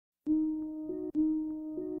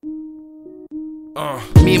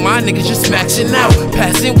Me and my niggas just maxing out,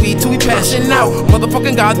 passing weed till we passing out.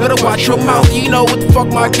 Motherfucking guys better watch your mouth. You know what the fuck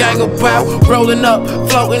my gang about. Rolling up,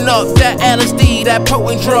 floating up, that LSD, that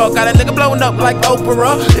potent drug. Got a nigga blowing up like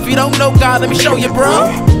Oprah. If you don't know God, let me show you,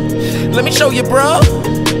 bro. Let me show you, bro.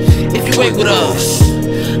 If you ain't with us,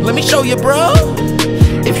 let me show you, bro.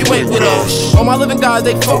 If you ain't with us, all my living guys,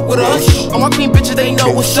 they fuck with us. All my clean bitches, they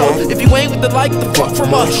know what's up. If you ain't with the like, the fuck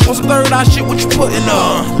from us. On some third eye shit, what you putting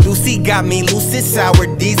on? Lucy got me lucid, sour,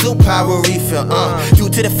 diesel, power refill, Due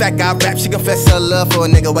to the fact I rap, she confess her love for a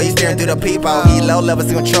nigga while you staring through the peephole. He low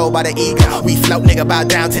levels controlled by the ego. We float, nigga, bow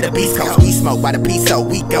down to the beast coast. We smoke by the piece, so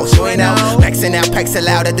we go. Sure ain't out, maxing out packs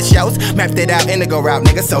allowed at the shows. Mapped it out, Indigo route,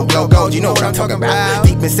 nigga, so glow gold. You know what I'm talking about.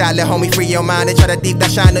 Deep inside, let homie free your mind and try to deep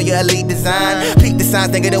that shine on your elite design. Peak the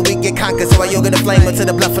signs, nigga, the weak get conquered. So I yoga the flame into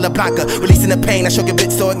the bluff full of Blanca. Releasing the pain, I shook a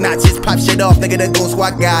bit so it not just pop shit off, nigga, the goon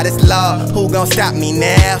squad got it's law. Who gon' stop me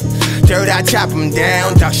now? Dirt, I chop them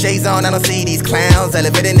down. Dark shades on, I don't see these clowns.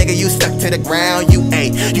 Elevated nigga, you stuck to the ground. You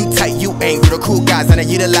ain't, you tight, you ain't. We're the cool guys,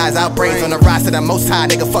 underutilize our brains on the rise to the most high,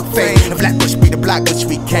 nigga, fuck fame. The Flatbush be the block which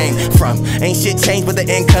we came from. Ain't shit changed with the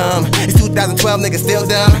income. It's 2012, nigga, still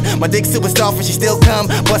dumb. My dick superstar, for she still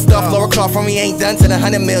come. Bust off Laura Claw from me, ain't done to the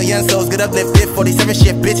 100 million souls. Get uplifted, 47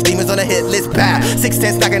 shit, bitch, demons on the hit list, pow.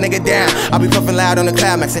 610, knock a nigga down. I'll be puffing loud on the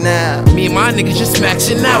cloud, maxing out. Me and my niggas just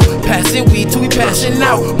maxing out, passing weed till we passing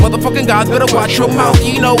out. Motherfucking guys better watch your mouth.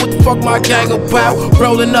 You know what the fuck my gang about.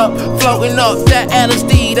 Rolling up, floating up, that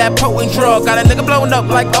LSD, that potent drug. Got a nigga blowing up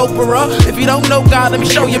like Oprah. If you don't know God, let me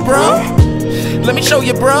show you, bro. Let me show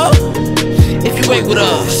you, bro. If you ain't with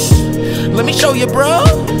us, let me show you, bro.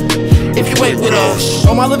 If you ain't with us,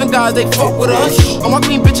 all my living guys, they fuck with us. All my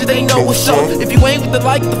clean bitches, they know what's up. If you ain't with the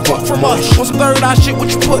like, the fuck from us. On some third eye shit,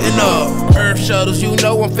 what you putting up? Earth shuttles, you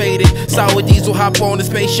know I'm faded. Sour diesel, hop on the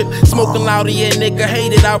spaceship. Smoking louder, yeah, nigga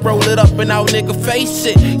hate it. I roll it up and out, nigga face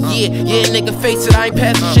it. Yeah, nigga face it. I ain't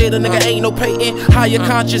passing shit, a nigga ain't no paying. Higher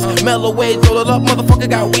conscious, mellow waves, roll it up, motherfucker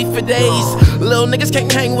got weed for days. Little niggas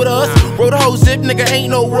can't hang with us. Roll the whole zip, nigga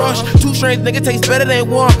ain't no rush. Two strains, nigga taste better than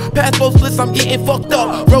one. Pass both splits, I'm getting fucked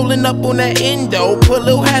up. Rolling up on that endo, put a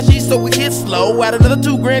little hashy so we hit slow. Add another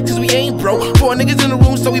 2 grand cause we ain't broke. 4 niggas in the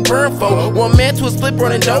room so we burn 4. 1 man to a split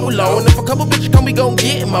running dolo. And if a couple bitches come we gon'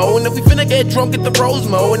 get mo. And if we finna get drunk at the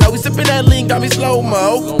Rosemo. And now we sippin' that lean, got me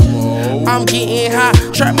slow-mo. I'm getting high,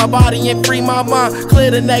 trap my body and free my mind. Clear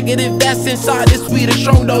the negative that's inside this weed is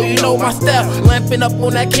strong though, you know my style. Lamping up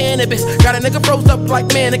on that cannabis, got a nigga froze up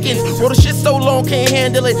like mannequins. Roll the shit so long, can't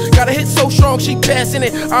handle it. Got a hit so strong, she passing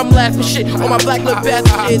it. I'm laughing shit on my black lip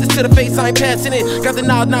bastard. This to the face, I ain't passing it. Got the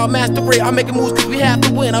now master rate, I'm making moves cause we have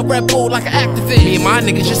to win. I rap bold like an activist. Me and my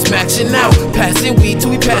niggas just maxing out, passing weed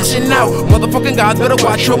till we passing out. Motherfucking guys better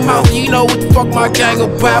watch your mouth. You know what the fuck my gang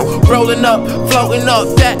about. Rolling up, floating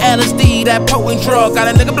up, that LSD, that potent drug.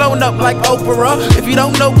 Got a nigga blowing up like Oprah. If you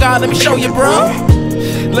don't know God, let me show you, bro.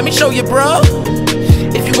 Let me show you, bro.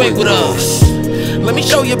 If you ain't with us, let me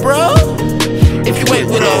show you, bro. If you ain't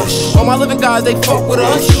with us, all my living guys, they fuck with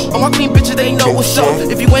us. All my clean bitches, they know what's up.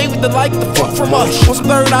 If you ain't with the like, the fuck from us. On some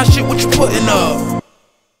third eye shit, what you putting up?